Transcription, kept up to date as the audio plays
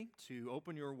to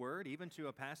open your word, even to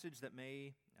a passage that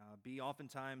may be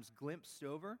oftentimes glimpsed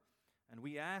over. And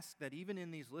we ask that even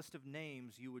in these list of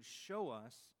names, you would show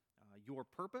us your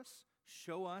purpose,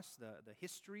 show us the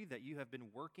history that you have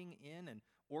been working in and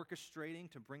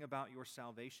orchestrating to bring about your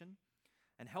salvation,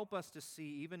 and help us to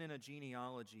see, even in a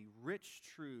genealogy, rich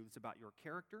truths about your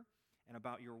character and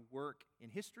about your work in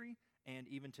history and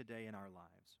even today in our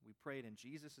lives. We pray it in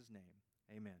Jesus' name.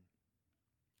 Amen.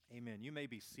 Amen. You may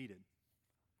be seated.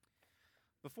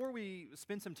 Before we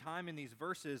spend some time in these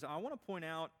verses, I want to point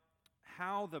out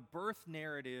how the birth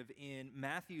narrative in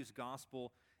Matthew's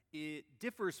gospel, it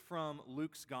differs from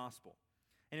Luke's gospel.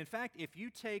 And in fact, if you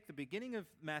take the beginning of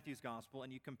Matthew's gospel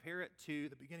and you compare it to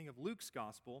the beginning of Luke's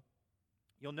gospel,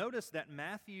 you'll notice that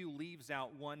Matthew leaves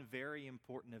out one very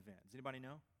important event. Does anybody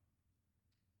know?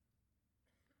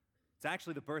 It's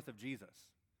actually the birth of Jesus.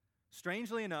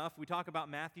 Strangely enough, we talk about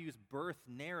Matthew's birth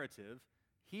narrative.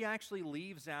 He actually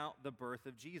leaves out the birth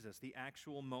of Jesus, the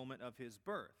actual moment of his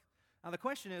birth. Now, the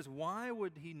question is, why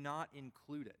would he not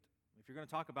include it? If you're going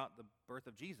to talk about the birth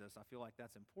of Jesus, I feel like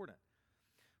that's important.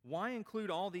 Why include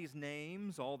all these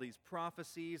names, all these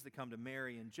prophecies that come to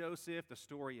Mary and Joseph, the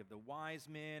story of the wise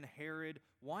men, Herod?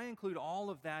 Why include all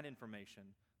of that information,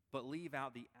 but leave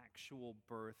out the actual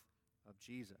birth of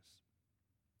Jesus?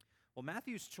 Well,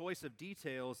 Matthew's choice of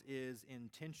details is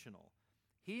intentional.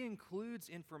 He includes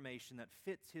information that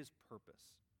fits his purpose.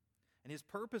 And his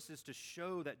purpose is to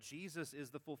show that Jesus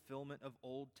is the fulfillment of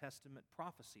Old Testament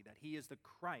prophecy, that he is the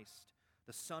Christ,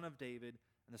 the son of David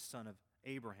and the son of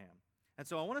Abraham. And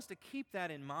so I want us to keep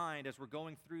that in mind as we're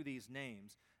going through these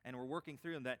names and we're working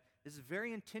through them, that this is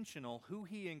very intentional who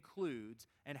he includes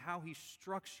and how he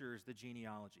structures the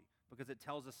genealogy, because it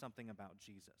tells us something about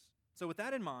Jesus. So with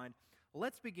that in mind,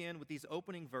 let's begin with these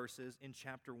opening verses in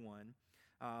chapter 1.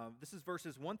 This is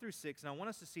verses 1 through 6, and I want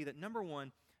us to see that, number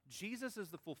one, Jesus is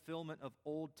the fulfillment of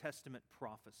Old Testament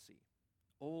prophecy.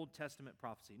 Old Testament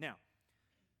prophecy. Now,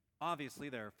 obviously,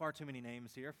 there are far too many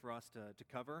names here for us to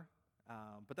cover,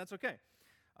 but that's okay.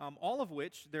 All of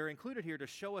which, they're included here to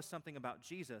show us something about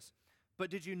Jesus.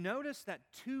 But did you notice that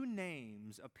two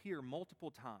names appear multiple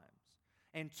times?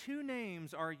 And two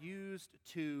names are used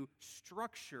to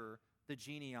structure the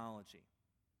genealogy: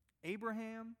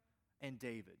 Abraham and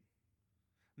David.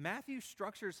 Matthew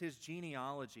structures his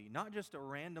genealogy, not just a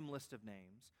random list of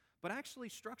names, but actually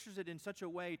structures it in such a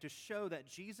way to show that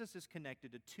Jesus is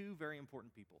connected to two very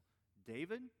important people,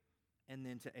 David and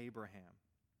then to Abraham.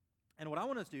 And what I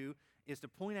want to do is to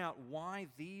point out why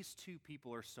these two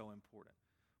people are so important.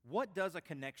 What does a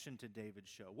connection to David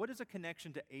show? What does a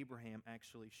connection to Abraham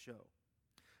actually show?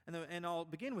 And I'll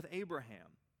begin with Abraham.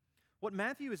 What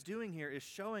Matthew is doing here is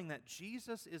showing that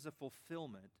Jesus is a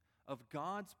fulfillment of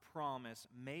God's promise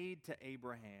made to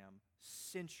Abraham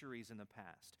centuries in the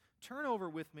past. Turn over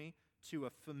with me to a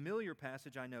familiar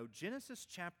passage I know, Genesis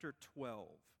chapter 12.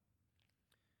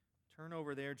 Turn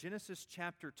over there, Genesis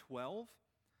chapter 12.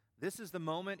 This is the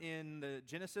moment in the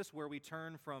Genesis where we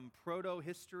turn from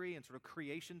proto-history and sort of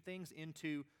creation things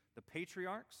into the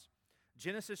patriarchs.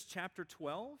 Genesis chapter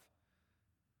 12.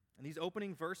 In these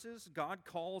opening verses, God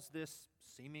calls this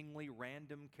seemingly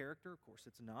random character, of course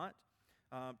it's not,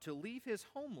 to leave his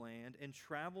homeland and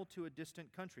travel to a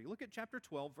distant country. Look at chapter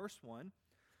 12, verse 1.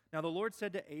 Now the Lord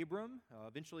said to Abram,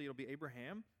 eventually it'll be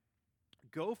Abraham,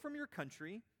 "Go from your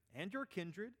country and your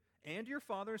kindred and your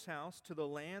father's house to the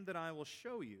land that I will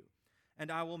show you, and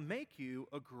I will make you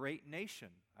a great nation."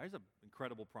 There's an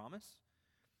incredible promise.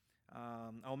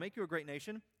 I will make you a great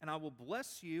nation, and I will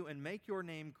bless you and make your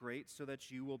name great so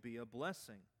that you will be a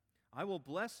blessing. I will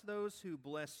bless those who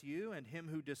bless you, and him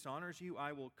who dishonors you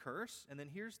I will curse. And then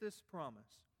here's this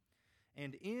promise: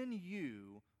 and in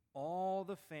you all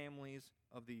the families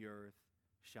of the earth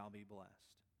shall be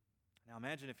blessed. Now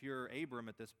imagine if you're Abram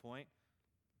at this point.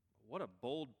 What a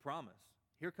bold promise.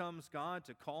 Here comes God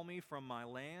to call me from my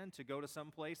land to go to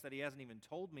some place that he hasn't even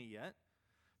told me yet,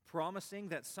 promising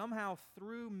that somehow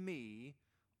through me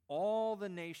all the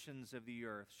nations of the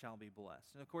earth shall be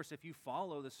blessed. And of course, if you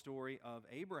follow the story of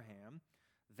Abraham,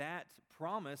 that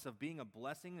promise of being a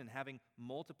blessing and having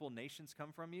multiple nations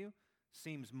come from you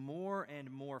seems more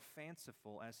and more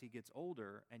fanciful as he gets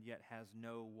older and yet has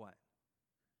no what?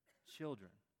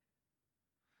 Children.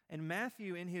 And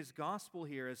Matthew, in his gospel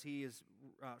here, as he is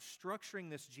structuring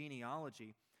this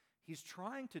genealogy, he's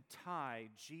trying to tie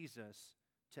Jesus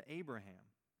to Abraham.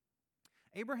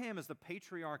 Abraham is the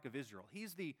patriarch of Israel.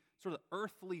 He's the sort of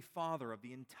earthly father of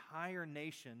the entire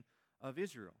nation of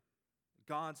Israel,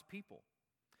 God's people.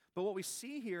 But what we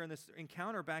see here in this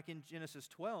encounter back in Genesis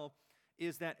 12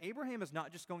 is that Abraham is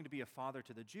not just going to be a father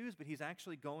to the Jews, but he's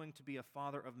actually going to be a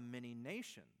father of many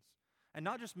nations. And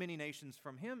not just many nations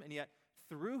from him, and yet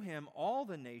through him all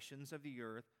the nations of the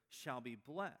earth shall be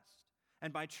blessed.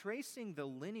 And by tracing the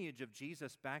lineage of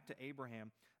Jesus back to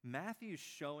Abraham, Matthew's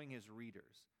showing his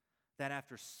readers that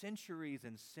after centuries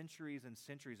and centuries and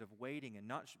centuries of waiting and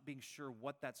not being sure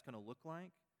what that's going to look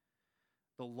like,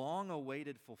 the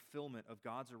long-awaited fulfillment of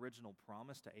God's original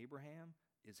promise to Abraham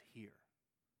is here,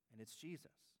 and it's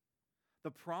Jesus.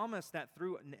 The promise that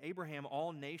through Abraham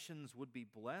all nations would be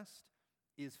blessed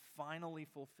is finally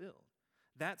fulfilled.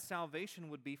 That salvation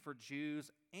would be for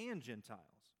Jews and Gentiles.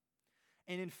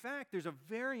 And in fact, there's a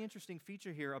very interesting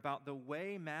feature here about the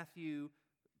way Matthew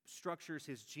structures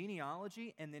his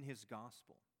genealogy and then his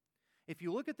gospel. If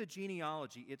you look at the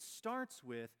genealogy, it starts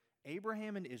with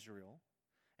Abraham and Israel,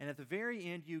 and at the very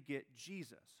end you get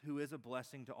Jesus, who is a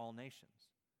blessing to all nations.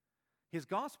 His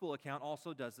gospel account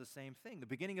also does the same thing. The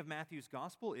beginning of Matthew's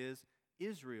gospel is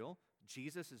Israel.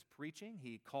 Jesus is preaching.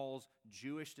 He calls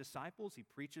Jewish disciples. He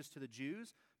preaches to the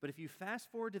Jews. But if you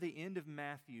fast forward to the end of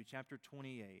Matthew chapter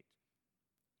 28,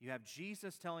 you have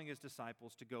Jesus telling his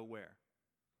disciples to go where?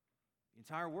 The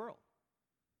entire world.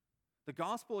 The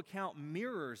gospel account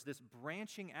mirrors this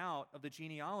branching out of the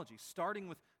genealogy, starting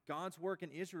with God's work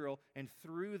in Israel and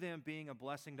through them being a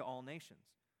blessing to all nations.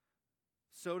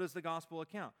 So does the gospel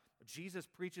account. Jesus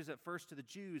preaches at first to the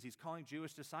Jews. He's calling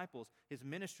Jewish disciples. His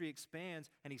ministry expands,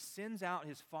 and he sends out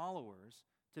his followers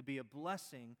to be a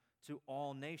blessing to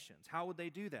all nations. How would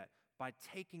they do that? By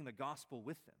taking the gospel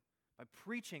with them, by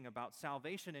preaching about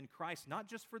salvation in Christ, not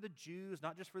just for the Jews,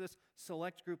 not just for this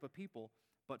select group of people,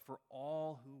 but for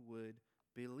all who would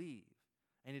believe.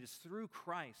 And it is through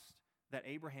Christ that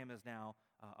Abraham is now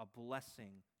a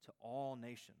blessing to all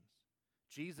nations.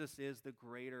 Jesus is the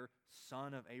greater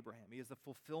son of Abraham. He is the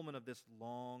fulfillment of this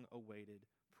long-awaited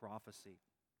prophecy.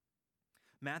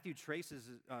 Matthew traces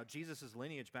Jesus'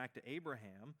 lineage back to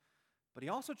Abraham, but he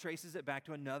also traces it back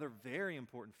to another very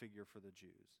important figure for the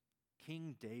Jews,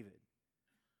 King David.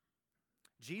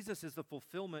 Jesus is the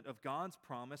fulfillment of God's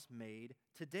promise made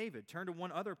to David. Turn to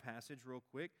one other passage real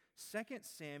quick, 2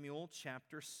 Samuel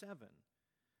chapter 7.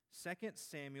 2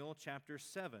 Samuel chapter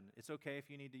 7. It's okay if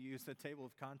you need to use the table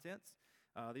of contents.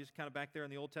 These are kind of back there in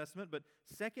the Old Testament. But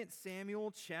 2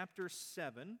 Samuel chapter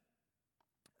 7,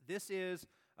 this is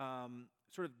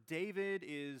sort of David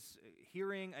is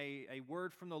hearing a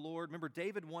word from the Lord. Remember,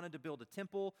 David wanted to build a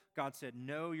temple. God said,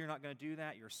 no, you're not going to do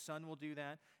that. Your son will do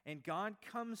that. And God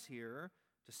comes here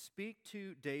to speak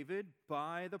to David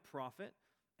by the prophet,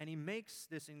 and he makes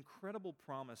this incredible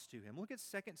promise to him. Look at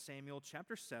 2 Samuel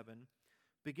chapter 7,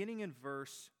 beginning in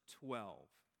verse 12.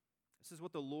 This is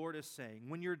what the Lord is saying.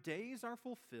 When your days are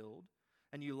fulfilled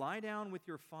and you lie down with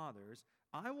your fathers,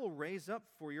 I will raise up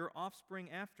for your offspring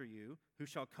after you, who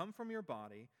shall come from your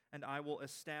body, and I will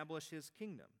establish his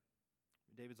kingdom.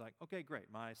 David's like, okay, great.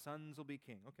 My sons will be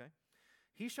king. Okay.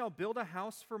 He shall build a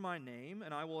house for my name,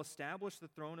 and I will establish the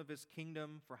throne of his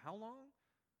kingdom for how long?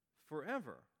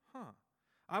 Forever.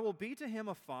 I will be to him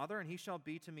a father, and he shall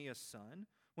be to me a son.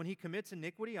 When he commits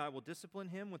iniquity, I will discipline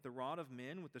him with the rod of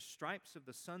men, with the stripes of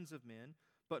the sons of men.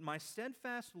 But my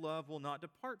steadfast love will not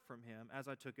depart from him, as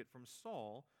I took it from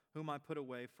Saul, whom I put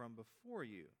away from before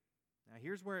you. Now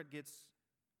here's where it gets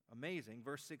amazing.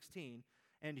 Verse 16,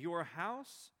 and your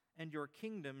house and your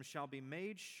kingdom shall be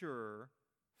made sure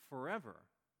forever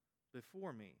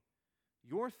before me.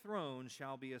 Your throne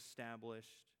shall be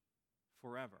established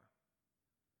forever.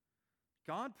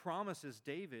 God promises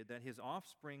David that his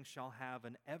offspring shall have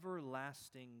an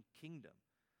everlasting kingdom,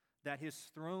 that his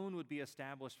throne would be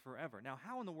established forever. Now,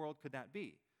 how in the world could that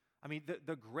be? I mean,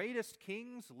 the greatest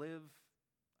kings live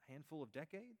a handful of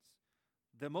decades.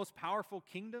 The most powerful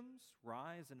kingdoms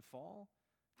rise and fall.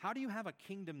 How do you have a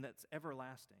kingdom that's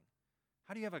everlasting?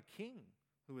 How do you have a king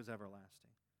who is everlasting?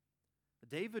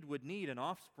 David would need an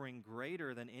offspring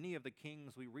greater than any of the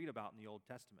kings we read about in the Old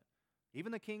Testament.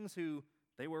 Even the kings who,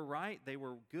 they were right, they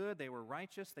were good, they were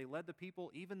righteous, they led the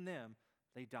people, even them,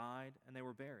 they died and they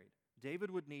were buried. David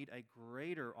would need a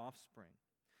greater offspring.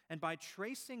 And by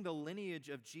tracing the lineage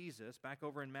of Jesus, back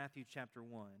over in Matthew chapter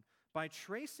 1, by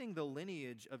tracing the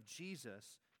lineage of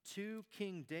Jesus to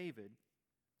King David,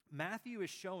 Matthew is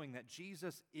showing that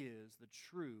Jesus is the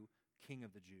true King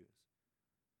of the Jews.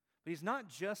 But he's not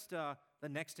just the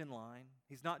next in line.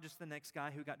 He's not just the next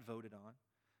guy who got voted on.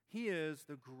 He is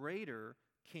the greater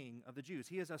King of the Jews.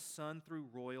 He is a son through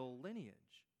royal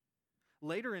lineage.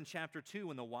 Later in chapter 2,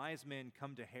 when the wise men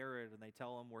come to Herod and they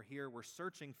tell him, we're here, we're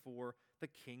searching for the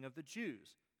King of the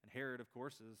Jews. And Herod, of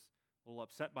course, is a little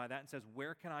upset by that and says,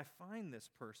 where can I find this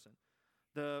person?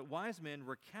 The wise men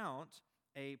recount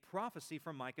a prophecy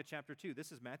from Micah chapter 2.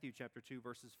 This is Matthew chapter 2,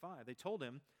 verses 5. They told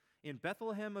him, in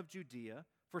Bethlehem of Judea,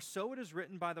 For so it is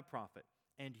written by the prophet,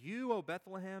 and you, O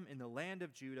Bethlehem, in the land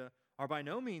of Judah, are by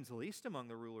no means least among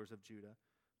the rulers of Judah,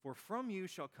 for from you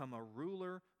shall come a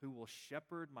ruler who will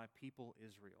shepherd my people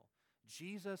Israel.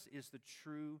 Jesus is the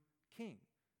true king.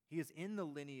 He is in the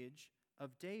lineage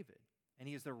of David, and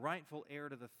he is the rightful heir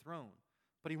to the throne.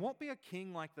 But he won't be a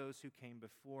king like those who came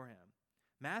before him.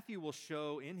 Matthew will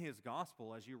show in his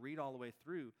gospel, as you read all the way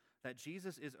through, that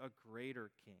Jesus is a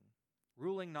greater king,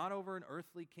 ruling not over an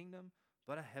earthly kingdom,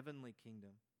 but a heavenly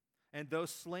kingdom. And though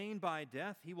slain by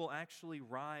death, he will actually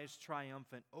rise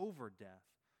triumphant over death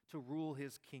to rule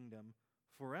his kingdom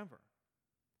forever.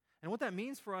 And what that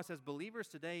means for us as believers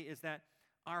today is that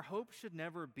our hope should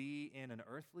never be in an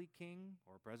earthly king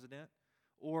or president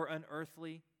or an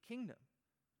earthly kingdom.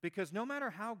 Because no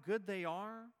matter how good they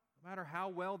are, no matter how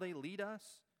well they lead us,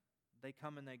 they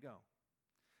come and they go.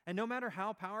 And no matter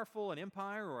how powerful an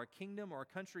empire or a kingdom or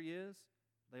a country is,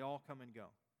 they all come and go.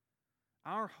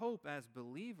 Our hope as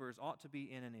believers ought to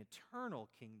be in an eternal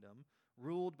kingdom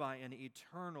ruled by an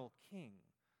eternal king,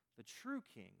 the true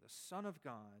king, the Son of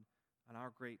God, and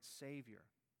our great Savior.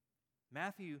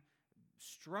 Matthew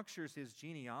structures his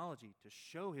genealogy to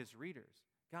show his readers,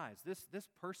 guys, this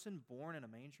person born in a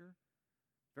manger,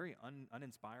 very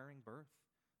uninspiring birth,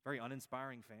 very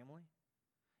uninspiring family.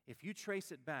 If you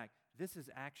trace it back, this is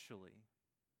actually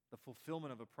the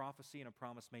fulfillment of a prophecy and a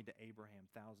promise made to Abraham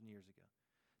 1,000 years ago.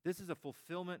 This is a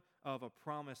fulfillment of a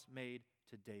promise made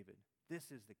to David.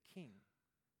 This is the king,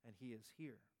 and he is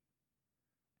here.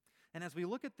 And as we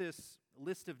look at this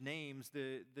list of names,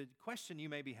 the question you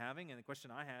may be having, and the question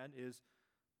I had, is,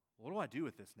 what do I do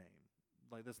with this name?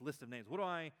 Like this list of names. What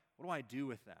do I do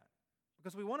with that?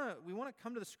 Because we want to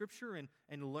come to the Scripture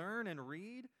and learn and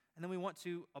read, and then we want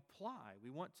to apply.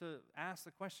 We want to ask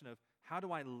the question of, how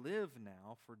do I live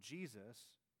now for Jesus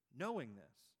knowing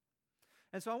this?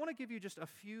 And so I want to give you just a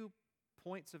few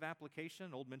points of application.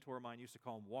 An old mentor of mine used to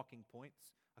call them walking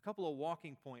points. A couple of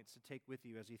walking points to take with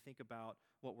you as you think about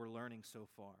what we're learning so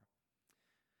far.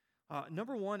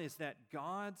 Number one is that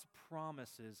God's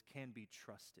promises can be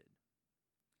trusted.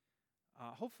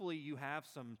 Hopefully you have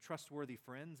some trustworthy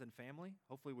friends and family.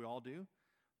 Hopefully we all do.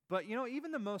 But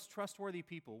even the most trustworthy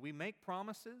people, we make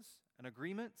promises and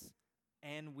agreements,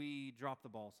 and we drop the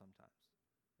ball sometimes.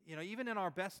 Even in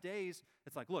our best days,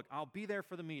 it's like, look, I'll be there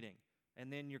for the meeting,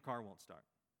 and then your car won't start.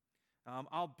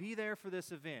 I'll be there for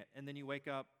this event, and then you wake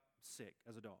up sick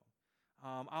as a dog.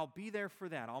 I'll be there for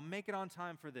that. I'll make it on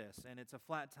time for this, and it's a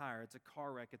flat tire, it's a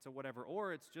car wreck, it's a whatever,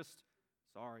 or it's just,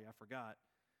 sorry, I forgot.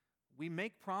 We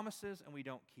make promises, and we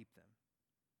don't keep them.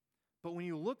 But when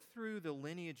you look through the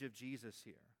lineage of Jesus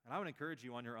here, and I would encourage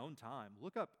you on your own time,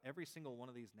 look up every single one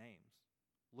of these names.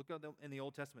 Look up in the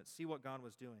Old Testament, see what God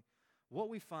was doing. What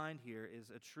we find here is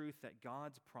a truth that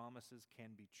God's promises can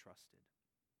be trusted.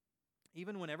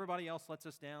 Even when everybody else lets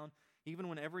us down, even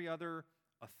when every other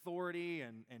authority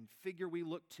and figure we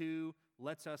look to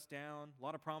lets us down, a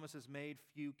lot of promises made,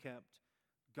 few kept,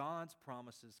 God's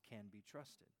promises can be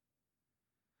trusted.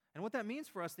 And what that means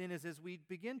for us then is as we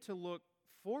begin to look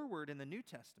forward in the New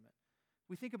Testament,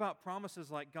 we think about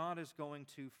promises like God is going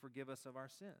to forgive us of our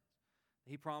sins.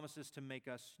 He promises to make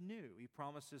us new. He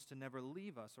promises to never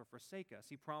leave us or forsake us.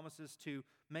 He promises to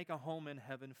make a home in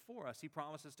heaven for us. He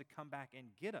promises to come back and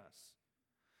get us.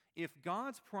 If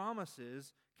God's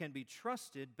promises can be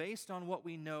trusted based on what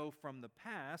we know from the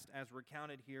past, as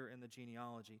recounted here in the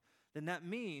genealogy, then that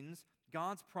means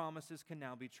God's promises can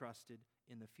now be trusted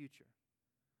in the future.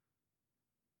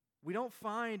 We don't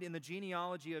find in the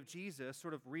genealogy of Jesus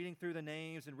sort of reading through the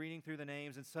names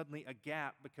and suddenly a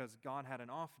gap because God had an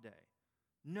off day.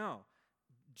 No.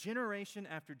 Generation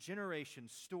after generation,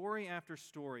 story after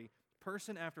story,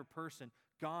 person after person,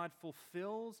 God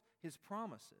fulfills his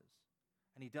promises,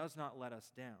 and he does not let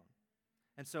us down.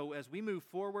 And so as we move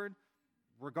forward,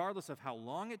 regardless of how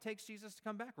long it takes Jesus to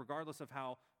come back, regardless of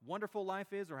how wonderful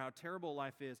life is or how terrible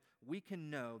life is, we can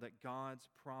know that God's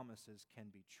promises can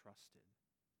be trusted.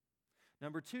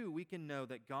 Number two, we can know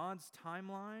that God's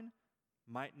timeline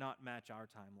might not match our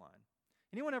timeline.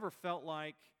 Anyone ever felt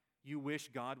like you wish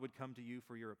God would come to you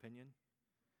for your opinion?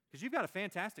 Because you've got a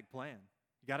fantastic plan.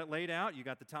 You got it laid out, you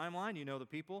got the timeline, you know the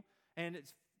people, and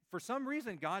it's for some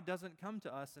reason God doesn't come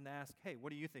to us and ask, hey,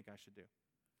 what do you think I should do?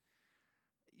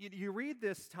 You read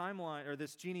this timeline or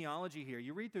this genealogy here,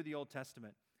 you read through the Old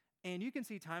Testament, and you can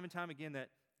see time and time again that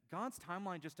God's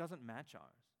timeline just doesn't match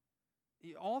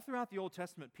ours. All throughout the Old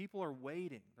Testament, people are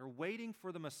waiting. They're waiting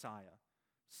for the Messiah.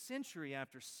 Century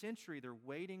after century, they're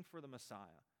waiting for the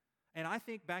Messiah. And I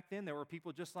think back then there were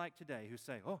people just like today who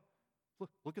say, oh,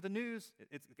 look at the news.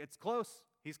 It's close.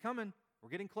 He's coming. We're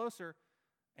getting closer.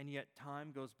 And yet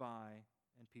time goes by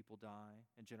and people die,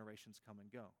 and generations come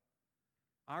and go.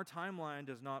 Our timeline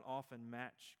does not often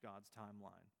match God's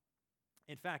timeline.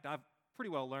 In fact, I've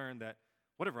pretty well learned that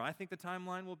whatever I think the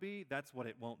timeline will be, that's what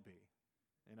it won't be.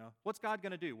 What's God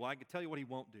going to do? Well, I can tell you what he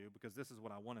won't do because this is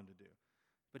what I want him to do.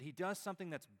 But he does something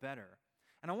that's better.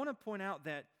 And I want to point out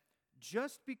that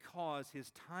just because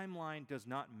his timeline does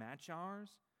not match ours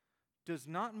does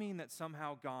not mean that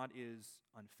somehow God is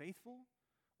unfaithful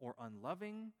or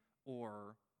unloving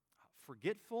or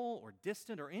forgetful or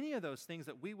distant or any of those things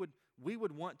that we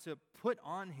would want to put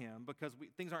on him because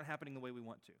things aren't happening the way we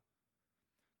want to.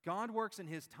 God works in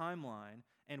his timeline,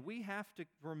 and we have to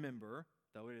remember,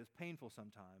 though it is painful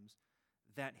sometimes,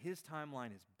 that his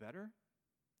timeline is better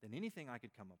than anything I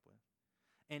could come up with.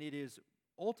 And it is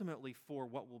ultimately for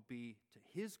what will be to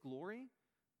his glory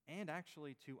and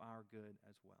actually to our good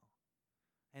as well.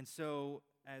 And so,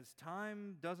 as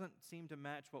time doesn't seem to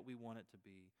match what we want it to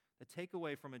be, the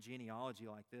takeaway from a genealogy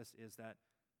like this is that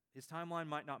his timeline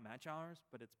might not match ours,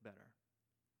 but it's better.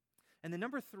 And then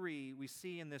number 3, we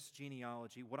see in this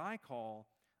genealogy what I call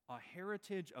a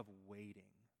heritage of waiting.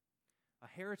 A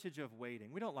heritage of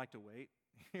waiting. We don't like to wait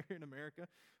here in America.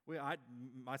 I,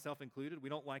 myself included, we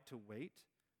don't like to wait.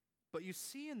 But you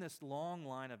see in this long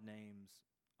line of names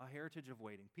a heritage of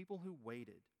waiting, people who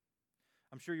waited.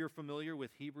 I'm sure you're familiar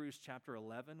with Hebrews chapter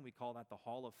 11. We call that the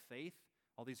Hall of Faith.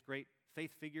 All these great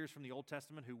faith figures from the Old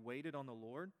Testament who waited on the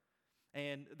Lord.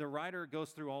 And the writer goes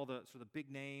through all the sort of big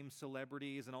names,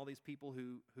 celebrities, and all these people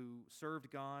who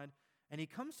served God. And he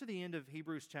comes to the end of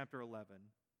Hebrews chapter 11,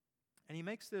 and he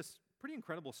makes this pretty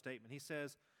incredible statement. He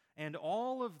says, and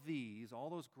all of these, all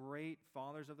those great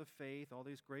fathers of the faith, all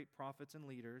these great prophets and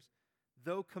leaders,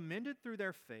 though commended through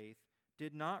their faith,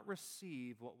 did not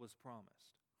receive what was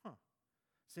promised.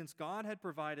 Since God had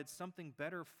provided something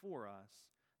better for us,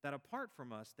 that apart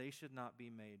from us, they should not be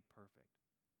made perfect.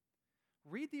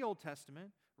 Read the Old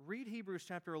Testament, read Hebrews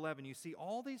chapter 11. You see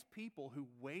all these people who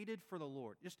waited for the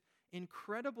Lord. Just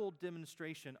incredible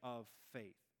demonstration of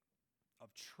faith,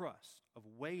 of trust, of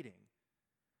waiting.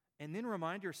 And then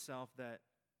remind yourself that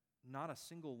not a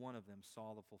single one of them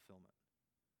saw the fulfillment.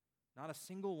 Not a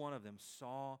single one of them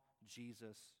saw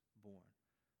Jesus born.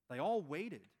 They all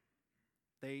waited.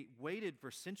 They waited for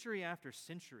century after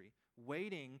century,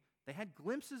 waiting. They had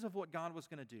glimpses of what God was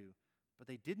going to do, but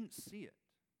they didn't see it.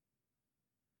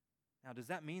 Now, does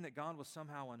that mean that God was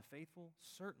somehow unfaithful?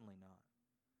 Certainly not.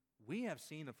 We have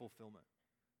seen the fulfillment,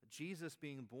 Jesus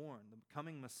being born, the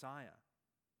coming Messiah.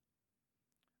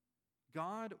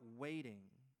 God waiting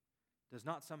does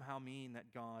not somehow mean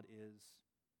that God is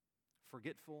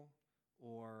forgetful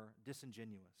or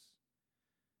disingenuous.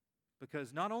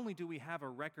 Because not only do we have a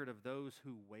record of those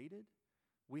who waited,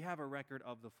 we have a record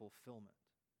of the fulfillment.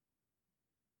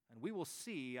 And we will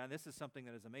see, and this is something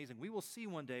that is amazing, we will see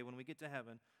one day when we get to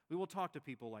heaven, we will talk to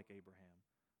people like Abraham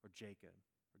or Jacob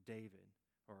or David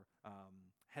or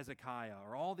Hezekiah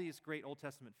or all these great Old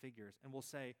Testament figures, and we'll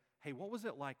say, hey, what was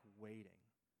it like waiting?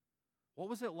 What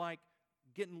was it like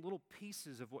getting little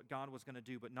pieces of what God was going to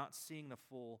do but not seeing the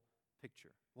full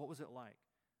picture? What was it like?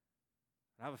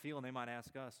 And I have a feeling they might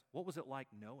ask us, what was it like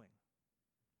knowing?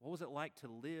 What was it like to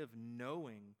live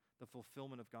knowing the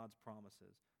fulfillment of God's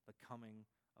promises, the coming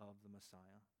of the Messiah?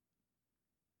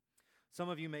 Some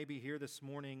of you may be here this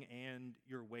morning and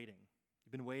you're waiting.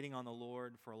 You've been waiting on the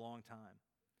Lord for a long time.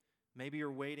 Maybe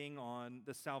you're waiting on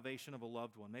the salvation of a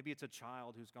loved one. Maybe it's a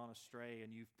child who's gone astray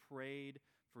and you've prayed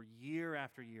for year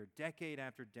after year, decade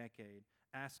after decade,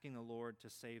 asking the Lord to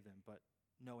save them, but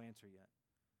no answer yet.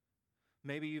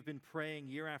 Maybe you've been praying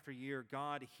year after year,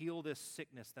 God, heal this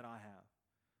sickness that I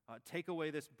have. Take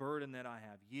away this burden that I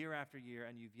have, year after year,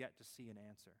 and you've yet to see an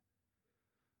answer.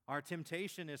 Our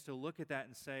temptation is to look at that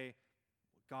and say,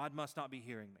 God must not be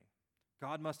hearing me.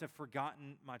 God must have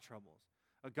forgotten my troubles.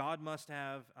 God must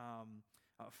have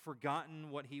forgotten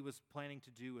what he was planning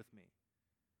to do with me.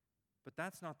 But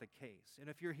that's not the case. And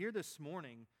if you're here this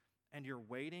morning and you're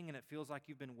waiting and it feels like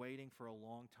you've been waiting for a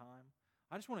long time,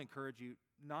 I just want to encourage you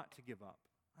not to give up.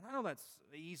 And I know that's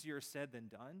easier said than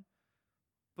done,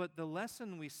 but the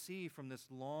lesson we see from this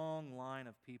long line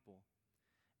of people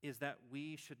is that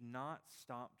we should not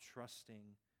stop trusting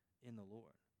in the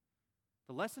Lord.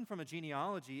 The lesson from a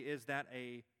genealogy is that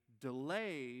a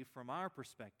delay from our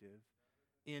perspective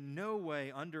in no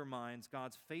way undermines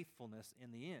God's faithfulness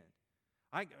in the end.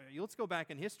 Let's go back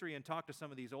in history and talk to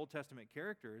some of these Old Testament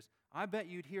characters. I bet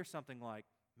you'd hear something like,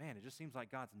 man, it just seems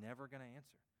like God's never going to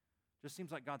answer. It just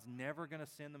seems like God's never going to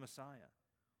send the Messiah.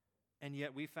 And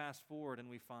yet we fast forward and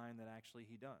we find that actually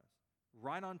he does.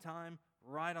 Right on time,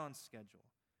 right on schedule.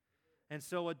 And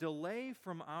so a delay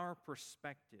from our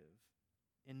perspective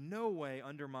in no way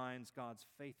undermines God's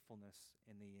faithfulness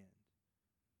in the end.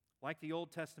 Like the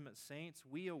Old Testament saints,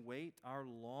 we await our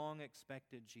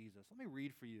long-expected Jesus. Let me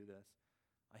read for you this,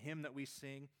 a hymn that we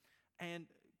sing. And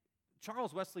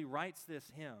Charles Wesley writes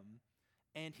this hymn,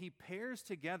 and he pairs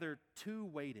together two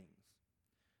waitings.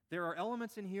 There are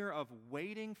elements in here of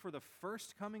waiting for the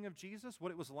first coming of Jesus,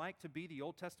 what it was like to be the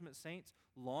Old Testament saints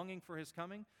longing for his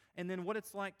coming, and then what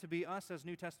it's like to be us as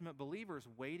New Testament believers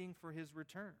waiting for his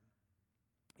return.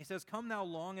 He says, "Come thou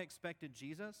long-expected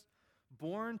Jesus,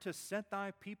 born to set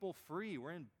thy people free."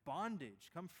 We're in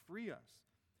bondage. Come free us.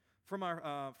 From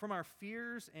our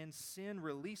fears and sin,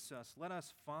 release us. Let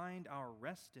us find our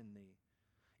rest in thee.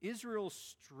 Israel's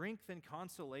strength and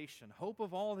consolation, hope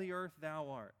of all the earth thou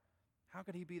art. How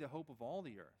could he be the hope of all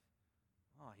the earth?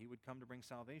 He would come to bring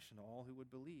salvation to all who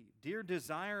would believe. Dear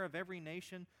desire of every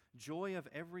nation, joy of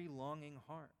every longing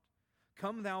heart.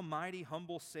 Come thou mighty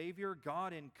humble Savior,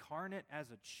 God incarnate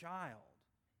as a child.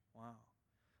 Wow.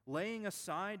 Laying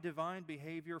aside divine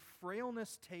behavior,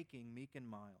 frailness taking, meek and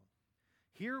mild.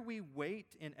 Here we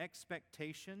wait in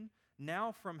expectation,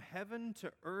 now from heaven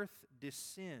to earth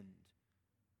descend.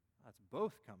 That's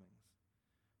both comings.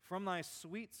 From thy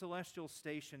sweet celestial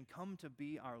station, come to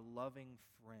be our loving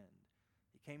friend.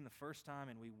 He came the first time,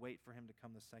 and we wait for him to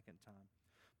come the second time.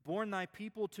 Born thy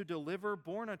people to deliver,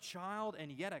 born a child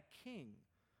and yet a king,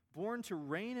 born to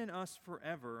reign in us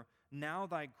forever, now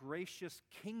thy gracious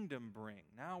kingdom bring.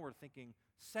 Now we're thinking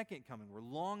second coming. We're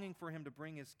longing for him to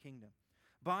bring his kingdom.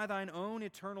 By thine own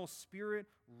eternal Spirit,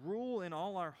 rule in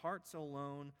all our hearts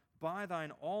alone. By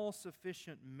thine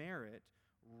all-sufficient merit,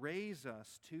 raise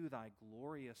us to thy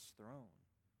glorious throne.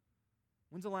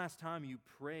 When's the last time you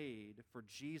prayed for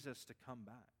Jesus to come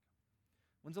back?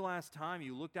 When's the last time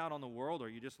you looked out on the world, or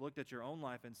you just looked at your own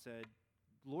life and said,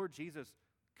 Lord Jesus,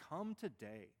 come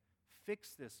today.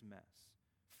 Fix this mess.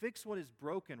 Fix what is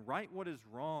broken. Right what is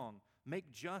wrong.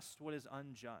 Make just what is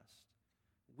unjust.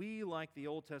 We, like the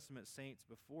Old Testament saints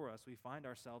before us, we find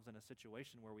ourselves in a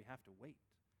situation where we have to wait.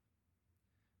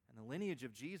 And the lineage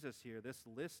of Jesus here, this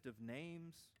list of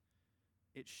names,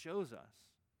 it shows us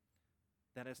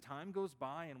that as time goes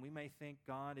by and we may think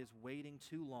God is waiting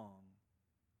too long,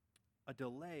 a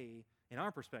delay, in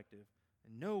our perspective,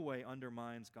 in no way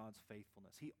undermines God's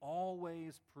faithfulness. He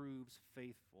always proves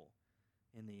faithful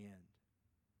in the end.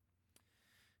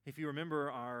 If you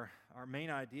remember, our main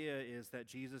idea is that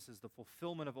Jesus is the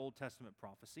fulfillment of Old Testament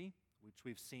prophecy, which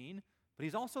we've seen, but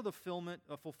he's also the fulfillment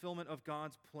of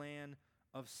God's plan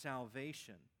of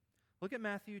salvation. Look at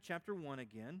Matthew chapter 1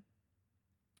 again.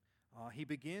 He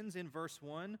begins in verse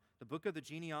 1, the book of the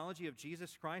genealogy of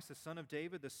Jesus Christ, the son of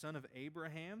David, the son of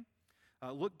Abraham.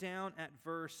 Look down at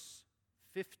verse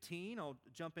 15. I'll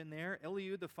jump in there.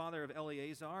 Eliud, the father of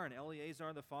Eleazar, and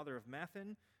Eleazar, the father of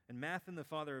Matthan, and Matthan, the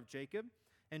father of Jacob,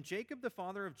 and Jacob, the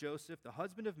father of Joseph, the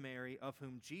husband of Mary, of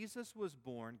whom Jesus was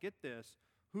born, get this,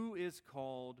 who is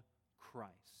called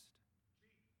Christ.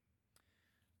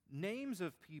 Names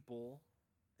of people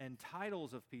and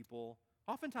titles of people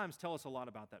oftentimes tell us a lot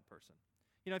about that person.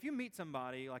 You know, if you meet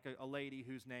somebody like a lady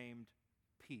who's named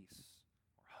Peace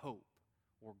or Hope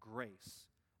or Grace,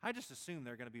 I just assume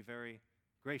they're going to be very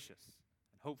gracious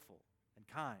and hopeful and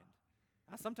kind.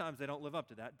 Now, sometimes they don't live up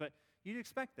to that, but you'd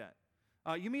expect that.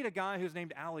 You meet a guy who's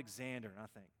named Alexander, and I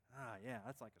think, yeah,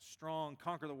 that's like a strong,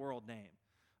 conquer-the-world name.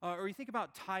 Or you think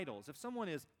about titles. If someone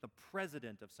is the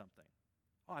president of something,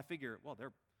 I figure, well,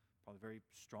 they're probably very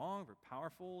strong, very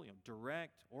powerful,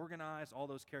 direct, organized, all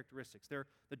those characteristics. They're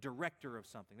the director of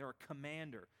something. They're a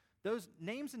commander. Those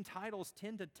names and titles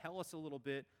tend to tell us a little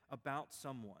bit about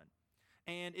someone.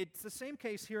 And it's the same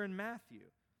case here in Matthew.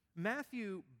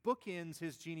 Matthew bookends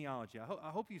his genealogy. I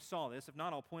hope you saw this. If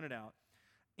not, I'll point it out.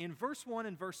 In verse 1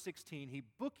 and verse 16, he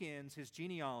bookends his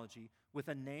genealogy with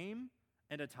a name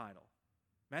and a title.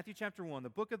 Matthew chapter 1, the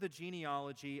book of the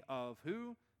genealogy of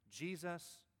who?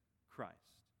 Jesus Christ.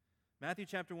 Matthew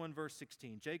chapter 1, verse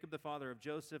 16, Jacob the father of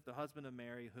Joseph, the husband of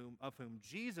Mary, of whom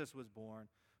Jesus was born,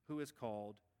 who is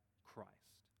called Christ.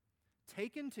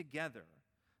 Taken together,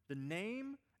 the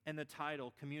name and the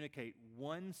title communicate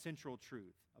one central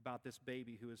truth about this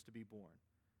baby who is to be born.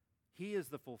 He is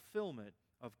the fulfillment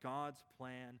of God's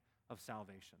plan of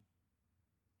salvation.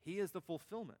 He is the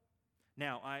fulfillment.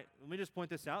 Now, let me just point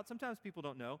this out. Sometimes people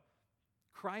don't know.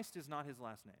 Christ is not his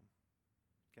last name.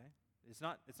 Okay? It's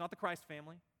not the Christ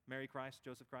family. Mary Christ,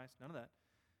 Joseph Christ, none of that.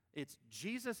 It's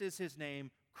Jesus is his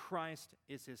name, Christ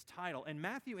is his title. And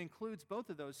Matthew includes both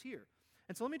of those here.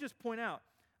 And so let me just point out,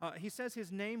 he says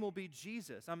his name will be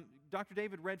Jesus. Dr.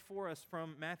 David read for us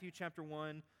from Matthew chapter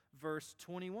 1, verse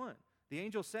 21. The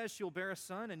angel says she'll bear a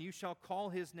son, and you shall call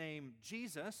his name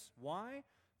Jesus. Why?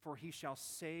 for he shall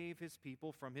save his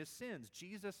people from his sins.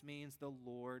 Jesus means the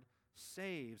Lord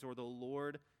saves, or the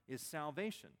Lord is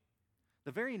salvation.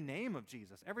 The very name of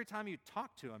Jesus, every time you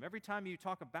talk to him, every time you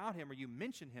talk about him or you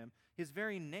mention him, his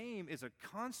very name is a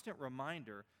constant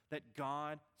reminder that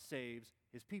God saves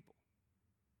his people.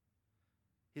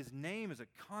 His name is a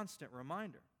constant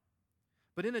reminder.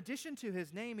 But in addition to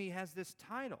his name, he has this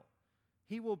title.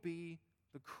 He will be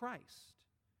the Christ.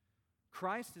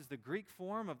 Christ is the Greek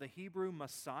form of the Hebrew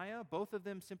Messiah. Both of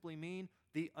them simply mean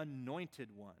the anointed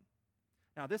one.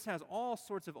 Now, this has all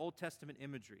sorts of Old Testament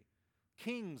imagery.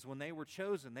 Kings, when they were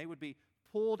chosen, they would be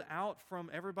pulled out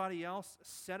from everybody else,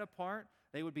 set apart.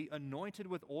 They would be anointed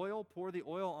with oil, pour the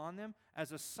oil on them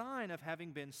as a sign of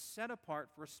having been set apart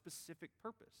for a specific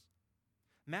purpose.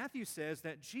 Matthew says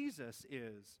that Jesus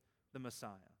is the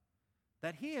Messiah,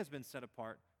 that he has been set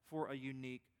apart for a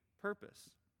unique purpose.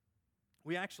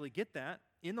 We actually get that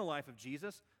in the life of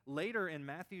Jesus. Later in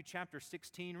Matthew chapter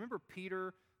 16, remember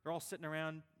Peter, they're all sitting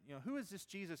around, who is this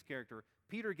Jesus character?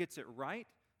 Peter gets it right,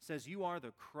 says, "You are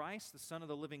the Christ, the Son of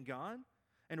the living God."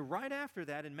 And right after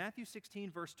that, in Matthew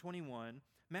 16, verse 21,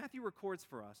 Matthew records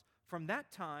for us, "From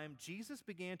that time, Jesus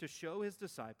began to show his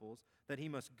disciples that he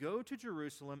must go to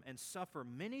Jerusalem and suffer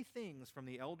many things from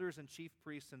the elders and chief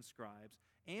priests and scribes,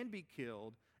 and be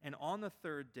killed, and on the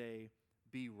third day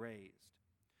be raised."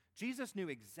 Jesus knew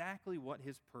exactly what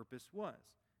his purpose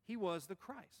was. He was the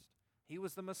Christ. He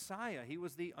was the Messiah. He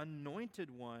was the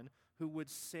anointed one who would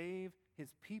save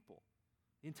his people.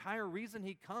 The entire reason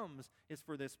he comes is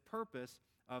for this purpose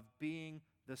of being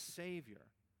the Savior.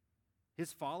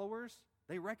 His followers,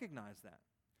 they recognize that.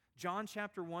 John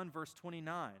chapter 1, verse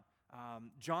 29.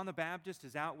 John the Baptist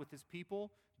is out with his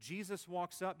people. Jesus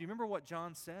walks up. Do you remember what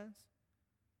John says?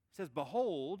 He says,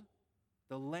 "Behold,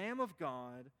 the Lamb of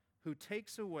God who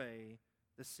takes away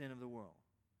the sin of the world."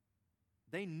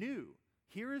 They knew,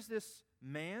 here is this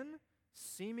man,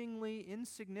 seemingly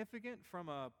insignificant from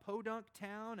a podunk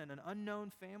town and an unknown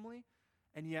family,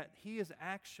 and yet he is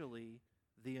actually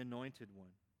the anointed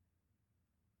one.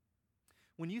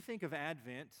 When you think of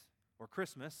Advent or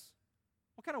Christmas,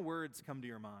 what kind of words come to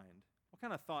your mind? What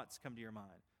kind of thoughts come to your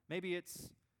mind? Maybe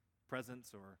it's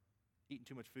presents or eating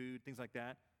too much food, things like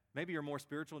that. Maybe you're more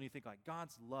spiritual and you think like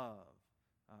God's love,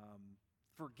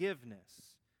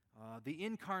 forgiveness, the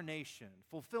incarnation,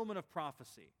 fulfillment of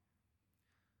prophecy.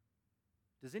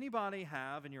 Does anybody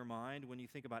have in your mind, when you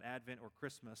think about Advent or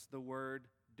Christmas, the word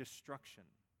destruction?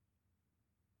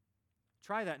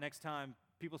 Try that next time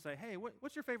people say, "Hey,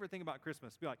 what's your favorite thing about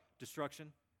Christmas?" Be like, "Destruction."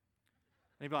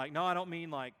 And you'd be like, "No, I don't mean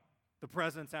like the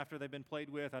presents after they've been played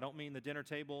with. I don't mean the dinner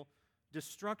table."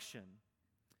 Destruction.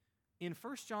 In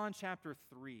 1 John chapter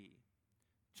 3,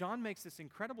 John makes this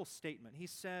incredible statement. He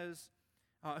says,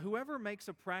 "Whoever makes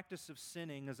a practice of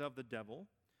sinning is of the devil,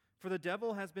 for the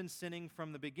devil has been sinning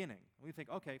from the beginning." We think,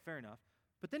 okay, fair enough.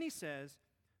 But then he says,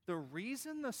 "The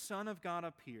reason the Son of God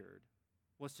appeared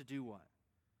was to do what?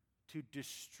 To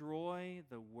destroy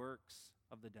the works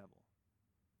of the devil."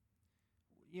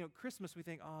 Christmas, we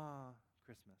think,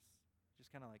 Christmas.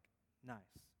 Just kind of like,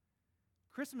 nice.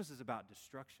 Christmas is about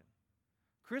destruction.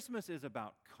 Christmas is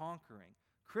about conquering.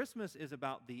 Christmas is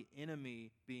about the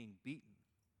enemy being beaten.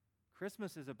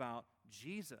 Christmas is about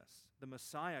Jesus, the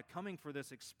Messiah, coming for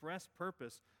this express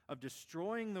purpose of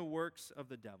destroying the works of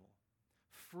the devil,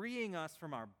 freeing us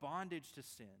from our bondage to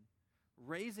sin,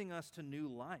 raising us to new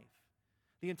life.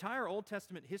 The entire Old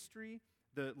Testament history,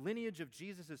 the lineage of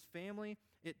Jesus' family,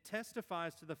 it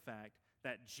testifies to the fact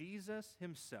that Jesus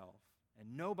himself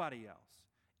and nobody else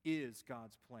is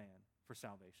God's plan for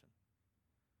salvation.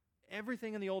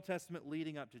 Everything in the Old Testament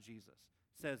leading up to Jesus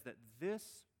says that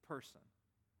this person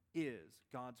is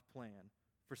God's plan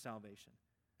for salvation.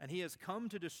 And he has come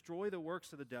to destroy the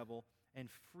works of the devil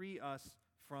and free us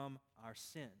from our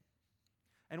sin.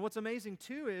 And what's amazing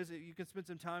too is that you can spend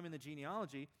some time in the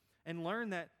genealogy and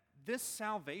learn that this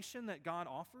salvation that God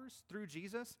offers through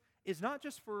Jesus is not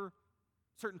just for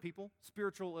certain people,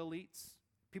 spiritual elites,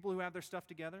 people who have their stuff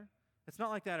together. It's not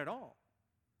like that at all.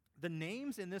 The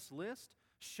names in this list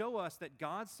show us that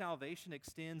God's salvation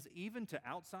extends even to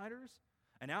outsiders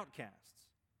and outcasts.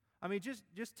 I mean,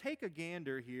 just take a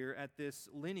gander here at this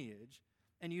lineage,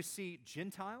 and you see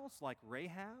Gentiles like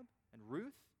Rahab and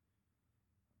Ruth.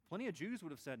 Plenty of Jews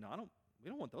would have said, "No, we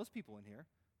don't want those people in here.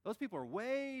 Those people are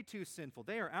way too sinful.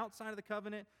 They are outside of the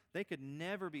covenant. They could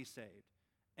never be saved."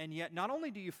 And yet, not only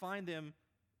do you find them,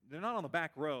 they're not on the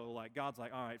back row, like God's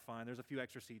like, "All right, fine, there's a few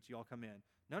extra seats, you all come in."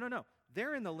 No.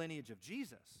 They're in the lineage of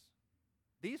Jesus.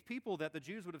 These people that the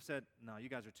Jews would have said, "No, you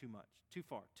guys are too much, too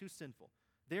far, too sinful."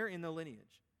 They're in the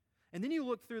lineage. And then you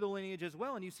look through the lineage as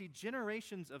well, and you see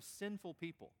generations of sinful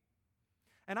people.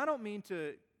 And I don't mean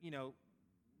to,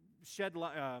 shed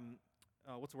light,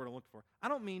 what's the word I'm looking for? I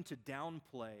don't mean to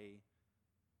downplay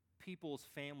people's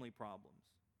family problems.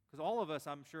 Because all of us,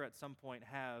 I'm sure at some point,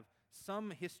 have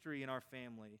some history in our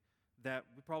family that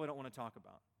we probably don't want to talk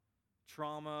about.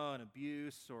 Trauma and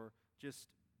abuse, or just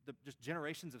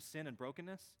generations of sin and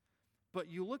brokenness. But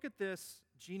you look at this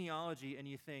genealogy and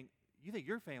you think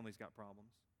your family's got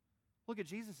problems. Look at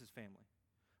Jesus' family.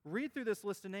 Read through this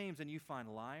list of names and you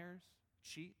find liars,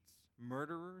 cheats,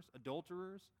 murderers,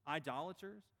 adulterers,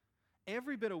 idolaters.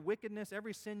 Every bit of wickedness,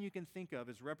 every sin you can think of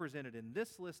is represented in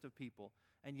this list of people,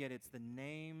 and yet it's the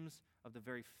names of the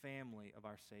very family of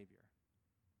our Savior.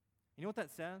 You know what that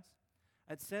says?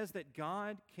 It says that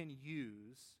God can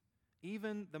use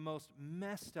even the most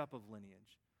messed up of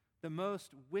lineage, the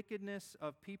most wickedness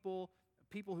of people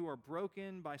who are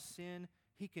broken by sin.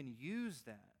 He can use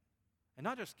that. And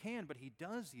not just can, but he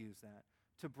does use that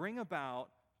to bring about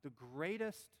the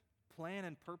greatest plan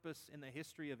and purpose in the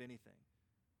history of anything.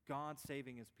 God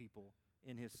saving his people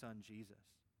in his Son, Jesus.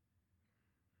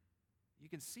 You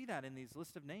can see that in these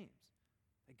list of names.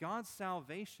 That God's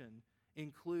salvation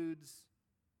includes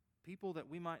people that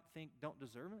we might think don't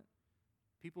deserve it,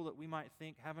 people that we might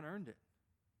think haven't earned it.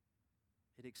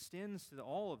 It extends to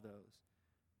all of those.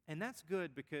 And that's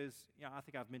good because, I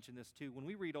think I've mentioned this too. When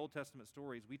we read Old Testament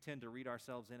stories, we tend to read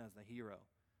ourselves in as the hero.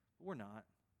 But we're not.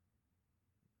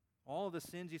 All of the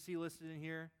sins you see listed in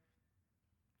here,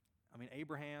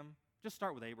 Abraham, just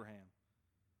start with Abraham.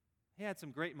 He had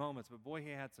some great moments, but boy, he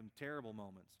had some terrible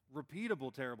moments,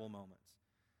 repeatable terrible moments.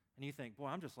 And you think, boy,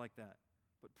 I'm just like that.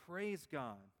 But praise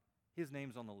God, his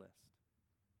name's on the list.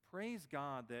 Praise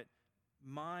God that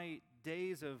my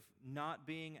days of not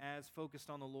being as focused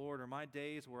on the Lord, or my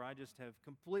days where I just have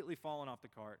completely fallen off the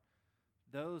cart,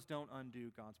 those don't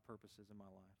undo God's purposes in my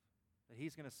life. That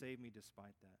he's going to save me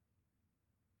despite that.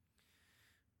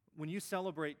 When you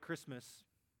celebrate Christmas,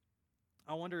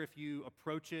 I wonder if you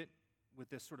approach it with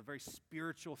this sort of very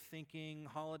spiritual thinking,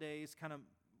 holidays kind of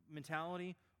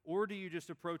mentality, or do you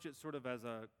just approach it sort of as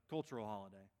a cultural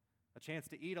holiday? A chance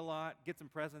to eat a lot, get some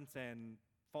presents, and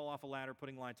fall off a ladder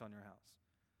putting lights on your house.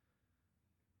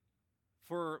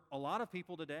 For a lot of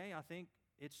people today, I think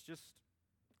it's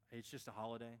just a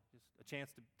holiday, just a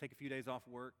chance to take a few days off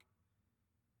work.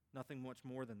 Nothing much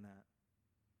more than that.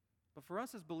 But for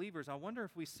us as believers, I wonder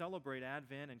if we celebrate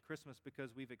Advent and Christmas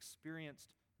because we've experienced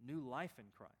new life in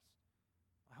Christ.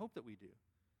 I hope that we do.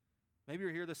 Maybe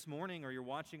you're here this morning or you're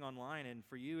watching online, and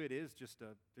for you it's just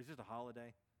a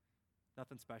holiday,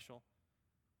 nothing special.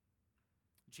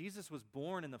 Jesus was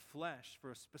born in the flesh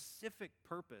for a specific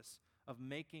purpose of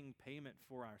making payment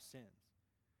for our sins.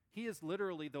 He is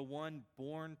literally the one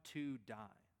born to die.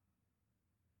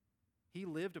 He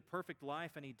lived a perfect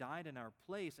life and he died in our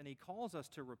place, and he calls us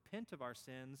to repent of our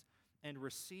sins and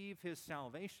receive his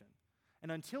salvation.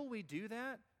 And until we do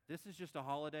that, this is just a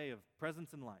holiday of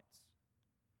presents and lights.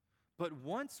 But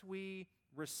once we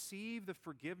receive the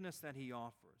forgiveness that he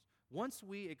offers, once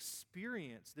we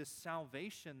experience this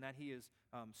salvation that he has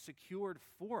secured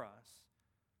for us,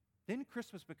 then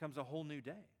Christmas becomes a whole new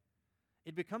day.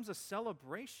 It becomes a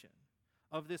celebration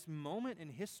of this moment in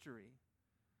history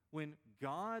when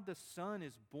God the Son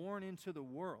is born into the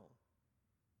world.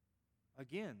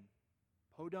 Again,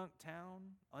 podunk town,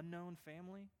 unknown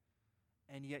family,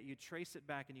 and yet you trace it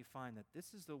back and you find that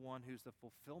this is the one who's the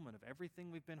fulfillment of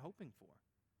everything we've been hoping for.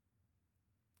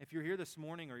 If you're here this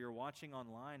morning or you're watching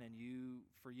online and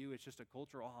for you it's just a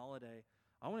cultural holiday,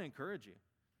 I want to encourage you.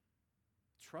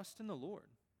 Trust in the Lord.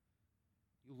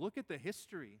 You look at the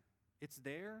history. It's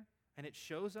there, and it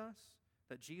shows us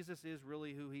that Jesus is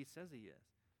really who he says he is.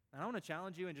 And I want to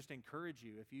challenge you and just encourage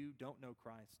you, if you don't know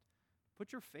Christ,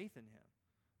 put your faith in him.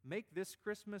 Make this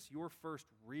Christmas your first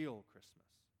real Christmas.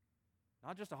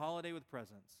 Not just a holiday with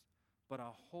presents, but a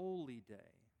holy day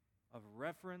of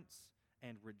reverence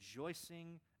and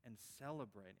rejoicing and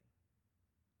celebrating.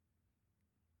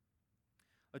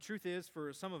 The truth is,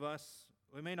 for some of us,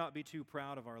 we may not be too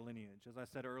proud of our lineage. As I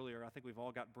said earlier, I think we've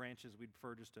all got branches we'd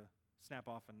prefer just to snap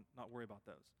off and not worry about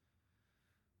those.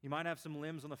 You might have some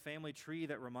limbs on the family tree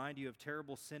that remind you of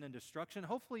terrible sin and destruction.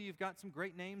 Hopefully you've got some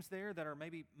great names there that are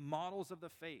maybe models of the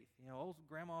faith. Oh,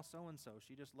 Grandma so-and-so,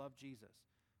 she just loved Jesus.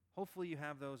 Hopefully you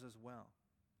have those as well.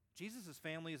 Jesus'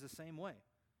 family is the same way.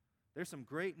 There's some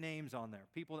great names on there,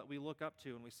 people that we look up to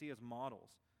and we see as models.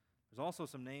 There's also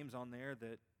some names on there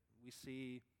that we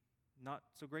see not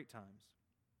so great times.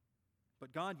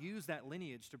 But God used that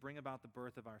lineage to bring about the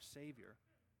birth of our Savior.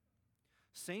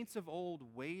 Saints of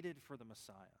old waited for the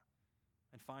Messiah,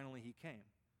 and finally he came.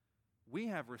 We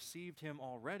have received him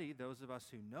already, those of us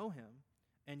who know him,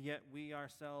 and yet we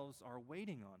ourselves are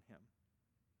waiting on him.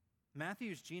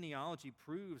 Matthew's genealogy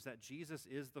proves that Jesus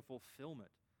is the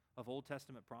fulfillment of Old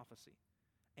Testament prophecy,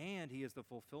 and he is the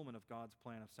fulfillment of God's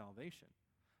plan of salvation.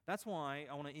 That's why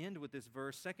I want to end with this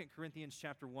verse, 2 Corinthians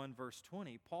chapter 1, verse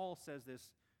 20. Paul says this,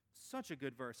 such a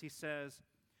good verse. He says,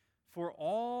 "For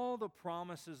all the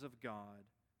promises of God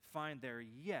find their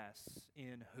yes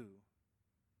in who?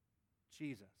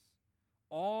 Jesus."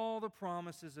 All the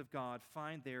promises of God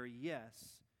find their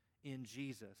yes in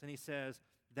Jesus. And he says,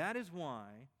 that is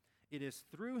why it is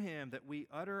through him that we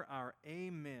utter our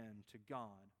amen to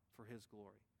God for his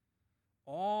glory.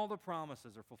 All the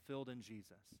promises are fulfilled in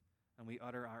Jesus, and we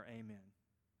utter our amen,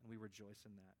 and we rejoice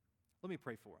in that. Let me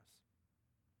pray for us.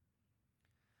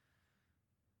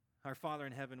 Our Father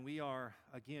in heaven, we are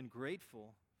again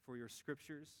grateful for your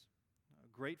scriptures,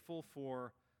 grateful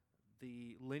for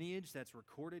the lineage that's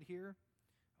recorded here,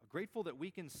 grateful that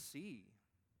we can see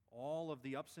all of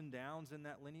the ups and downs in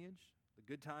that lineage, the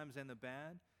good times and the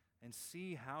bad, and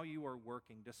see how you are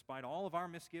working. Despite all of our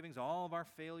misgivings, all of our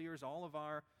failures, all of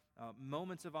our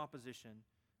moments of opposition,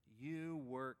 you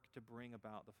work to bring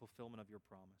about the fulfillment of your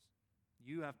promise.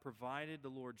 You have provided the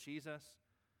Lord Jesus,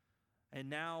 and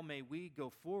now may we go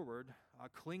forward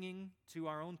clinging to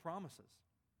our own promises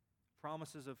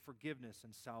of forgiveness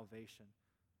and salvation,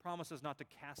 promises not to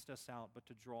cast us out but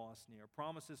to draw us near,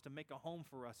 promises to make a home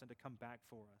for us and to come back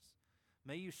for us.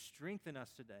 May you strengthen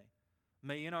us today.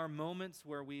 May in our moments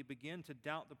where we begin to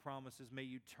doubt the promises, may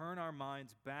you turn our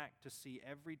minds back to see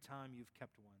every time you've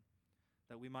kept one,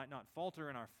 that we might not falter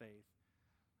in our faith,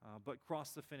 but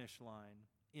cross the finish line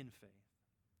in faith.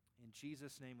 In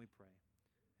Jesus' name we pray.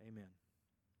 Amen.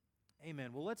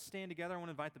 Amen. Well, let's stand together. I want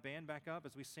to invite the band back up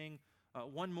as we sing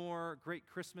one more great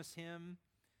Christmas hymn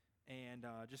and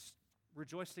just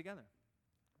rejoice together.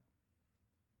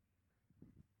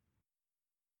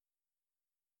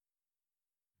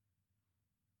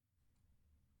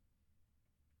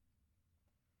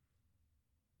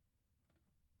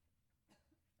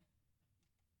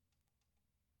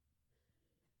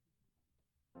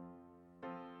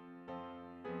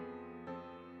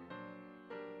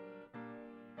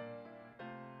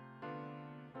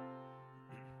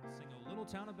 Sing O Little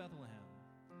Town of Bethlehem.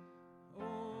 O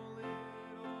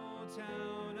little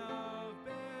town of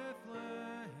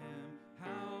Bethlehem,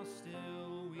 how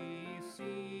still we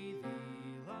see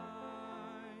thee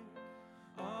lie.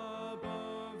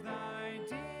 Above thy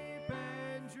deep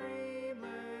and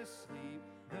dreamless sleep,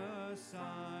 the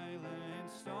silent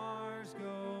stars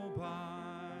go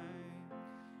by.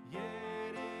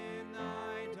 Yet in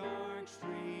thy dark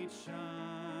street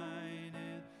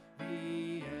shineth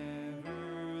the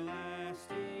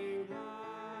everlasting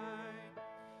light.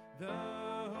 The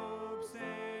hopes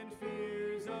and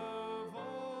fears of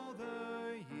all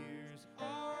the years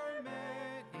are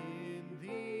met in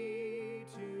thee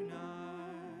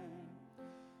tonight.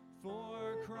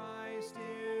 For Christ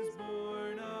is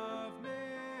born of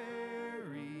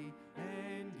Mary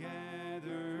and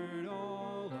gathered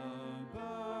all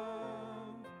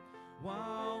above.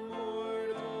 While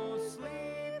mortals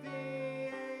sleep,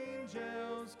 the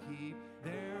angels keep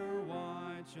their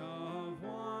watch of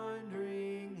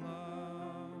wandering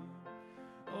love.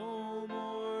 O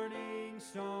morning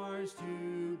stars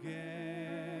together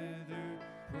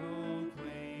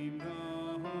proclaim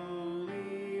the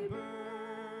holy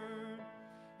birth,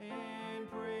 and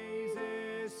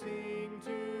praises sing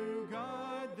to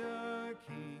God the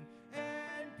King,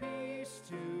 and peace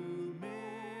to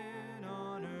men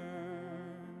on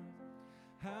earth.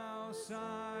 How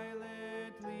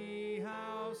silently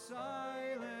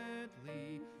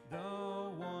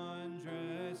the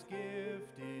wondrous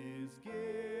gift is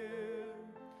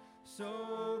given.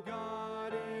 So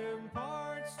God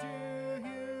imparts to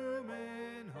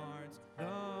human hearts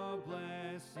the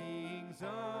blessings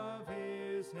of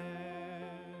his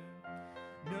hand.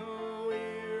 No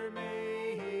ear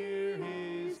may hear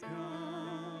his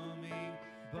coming,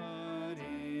 but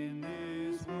in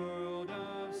this world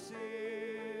of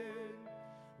sin,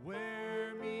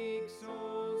 where meek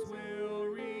souls will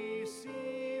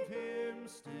receive him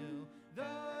still,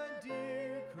 the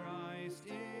dear Christ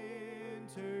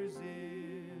enters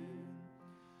in.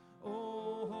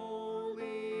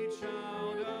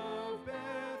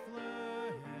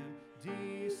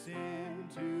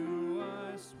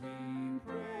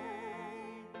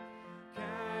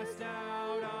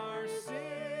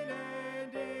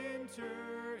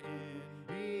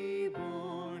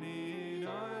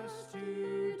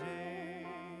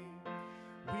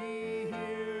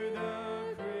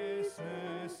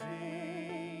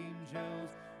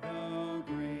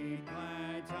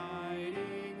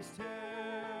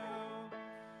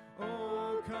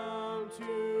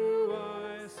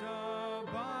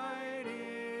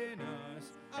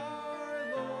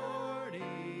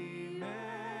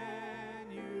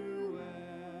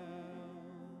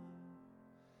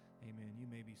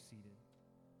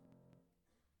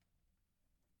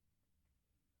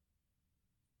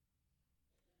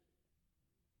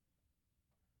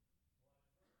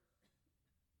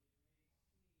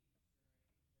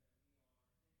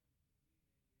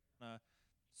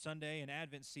 Sunday and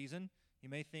Advent season, you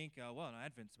may think, well,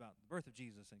 Advent's about the birth of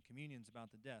Jesus and communion's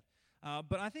about the death.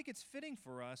 But I think it's fitting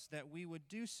for us that we would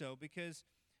do so because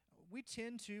we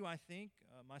tend to, I think,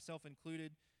 myself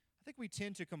included, I think we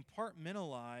tend to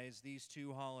compartmentalize these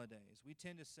two holidays. We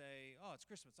tend to say, oh, it's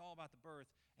Christmas, it's all about the birth,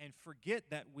 and forget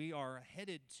that we are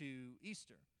headed to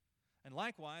Easter. And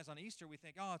likewise, on Easter, we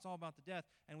think, oh, it's all about the death,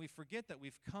 and we forget that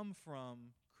we've come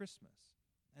from Christmas.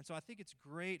 And so I think it's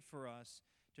great for us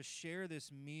to share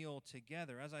this meal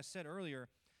together. As I said earlier,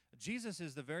 Jesus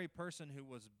is the very person who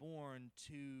was born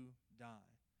to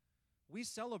die. We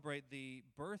celebrate the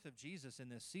birth of Jesus in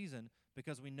this season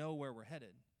because we know where we're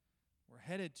headed. We're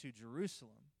headed to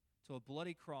Jerusalem, to a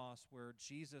bloody cross where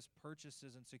Jesus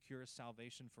purchases and secures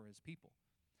salvation for his people.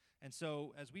 And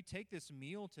so as we take this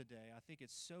meal today, I think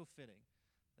it's so fitting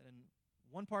that in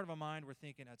one part of our mind we're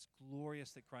thinking it's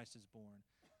glorious that Christ is born.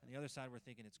 On the other side we're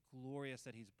thinking it's glorious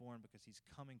that he's born because he's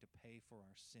coming to pay for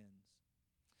our sins.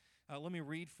 Let me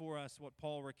read for us what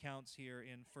Paul recounts here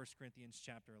in 1 Corinthians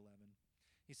chapter 11.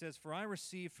 He says, "For I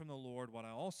received from the Lord what I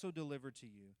also delivered to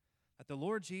you, that the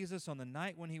Lord Jesus, on the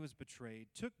night when he was betrayed,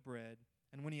 took bread,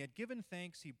 and when he had given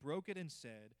thanks, he broke it and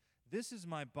said, 'This is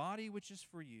my body which is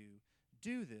for you.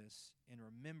 Do this in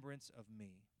remembrance of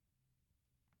me.'"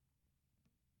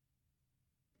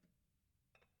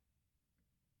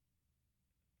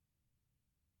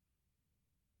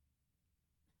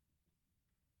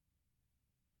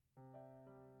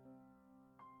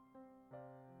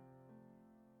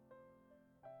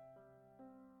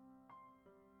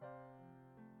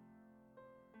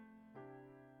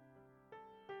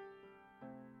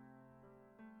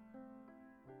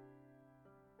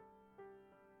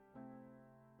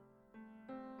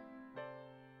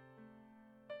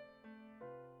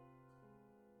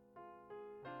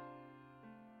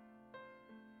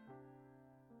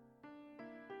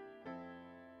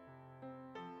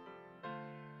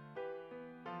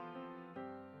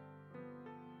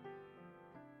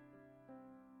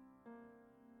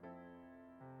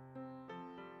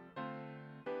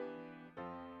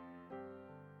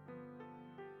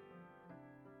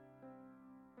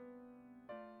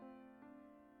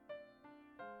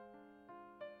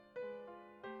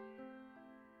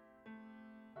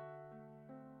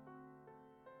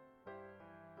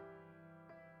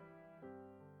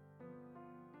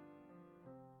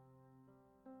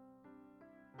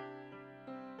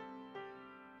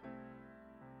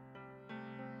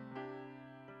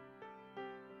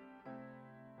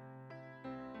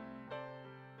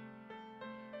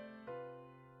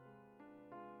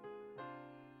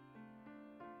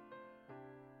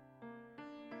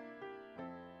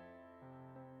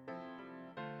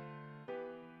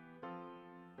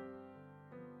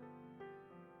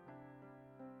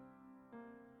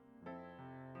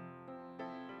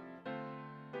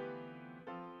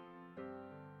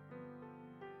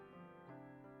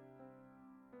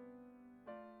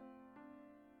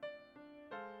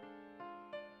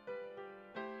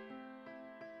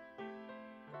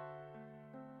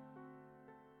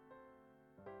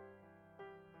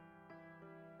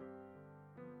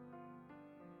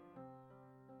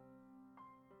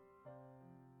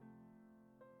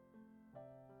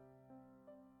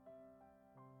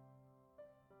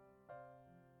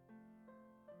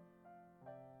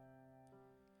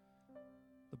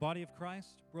 The body of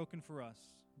Christ, broken for us.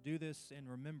 Do this in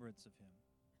remembrance of him.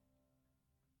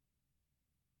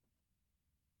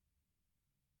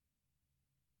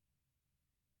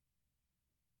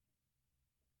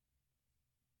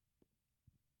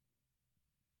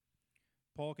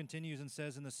 Paul continues and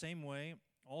says, "In the same way,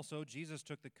 also Jesus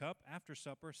took the cup after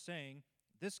supper, saying,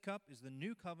 'This cup is the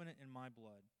new covenant in my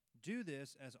blood. Do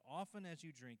this as often as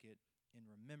you drink it in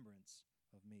remembrance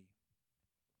of me.'"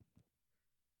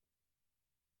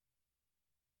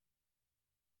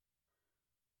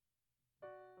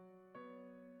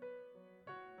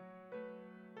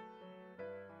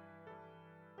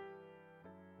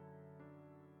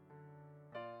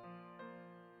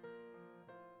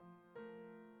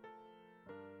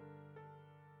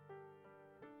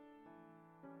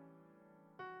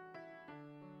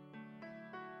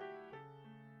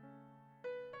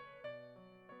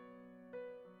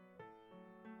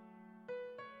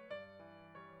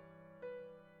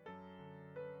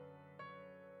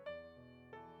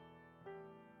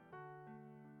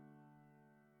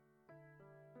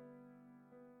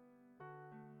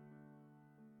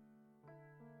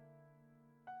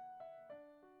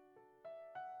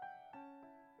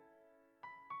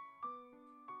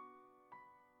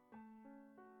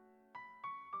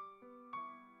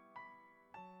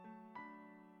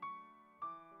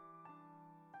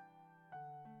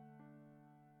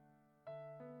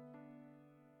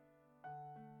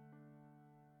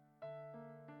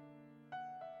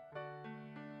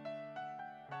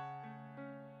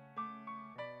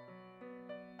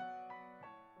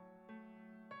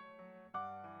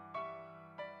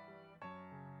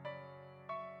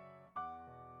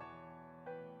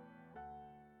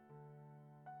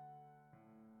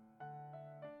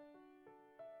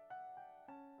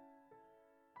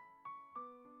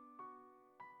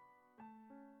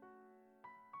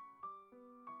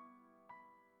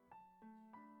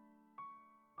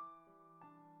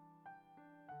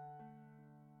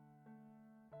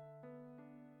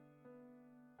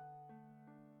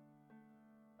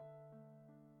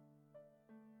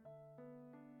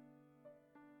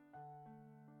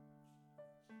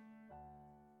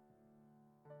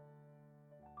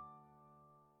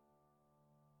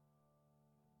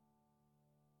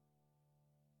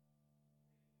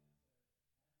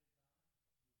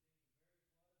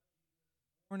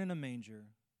 born in a manger,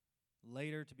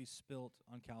 later to be spilt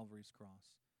on Calvary's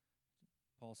cross.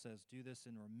 Paul says, do this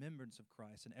in remembrance of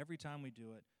Christ. And every time we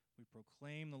do it, we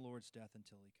proclaim the Lord's death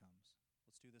until he comes.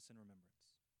 Let's do this in remembrance.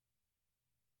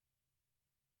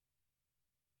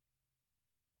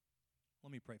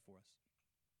 Let me pray for us.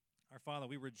 Our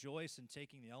Father, we rejoice in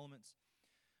taking the elements,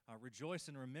 rejoice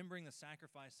in remembering the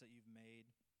sacrifice that you've made.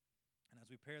 And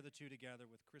as we pair the two together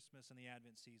with Christmas and the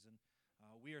Advent season,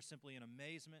 we are simply in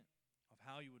amazement of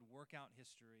how you would work out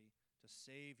history to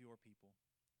save your people.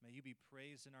 May you be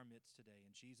praised in our midst today.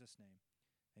 In Jesus' name,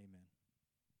 amen.